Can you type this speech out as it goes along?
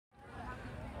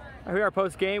We are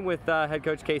post-game with head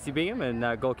coach Kacey Bingham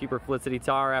and goalkeeper Felicity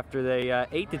Tarr after the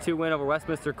 8-2 win over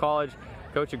Westminster College.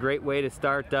 Coach, a great way to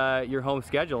start your home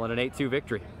schedule in an 8-2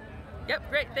 victory. Yep,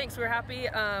 great. Thanks. We're happy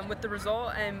with the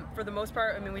result, and for the most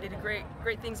part, I mean, we did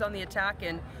great things on the attack,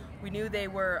 and we knew they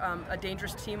were a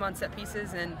dangerous team on set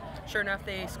pieces, and sure enough,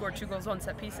 they scored 2 goals on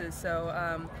set pieces.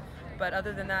 So, but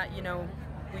other than that, you know,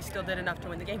 we still did enough to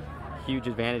win the game. Huge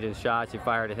advantage in shots. You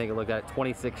fired, I think, I looked at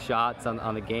 26 shots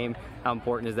on the game. How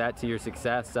important is that to your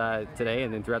success today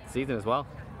and then throughout the season as well?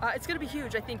 It's going to be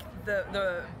huge. I think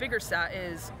the bigger stat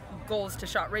is goals to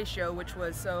shot ratio, which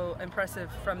was so impressive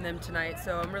from them tonight.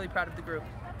 So I'm really proud of the group.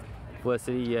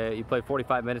 Felicity, you played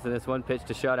 45 minutes in this one, pitched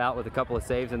a shutout with a couple of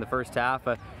saves in the first half.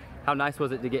 How nice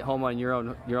was it to get home on your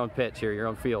own pitch here, your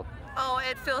own field? Oh,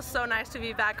 it feels so nice to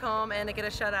be back home and to get a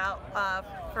shutout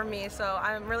for me. So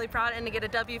I'm really proud, and to get a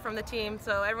W from the team.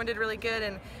 So everyone did really good,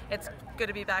 and it's good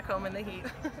to be back home in the heat.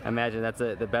 I imagine that's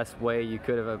the best way you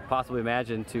could have possibly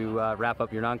imagined to wrap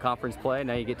up your non-conference play.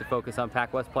 Now you get to focus on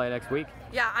Pac West play next week.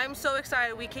 Yeah, I'm so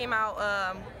excited. We came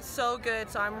out so good.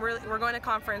 So we're going to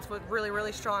conference with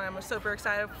really strong. I'm super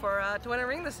excited to win a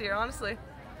ring this year, honestly.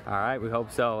 All right, we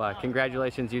hope so.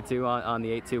 Congratulations, you two, on the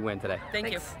 8-2 win today.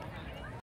 Thank you. Thanks.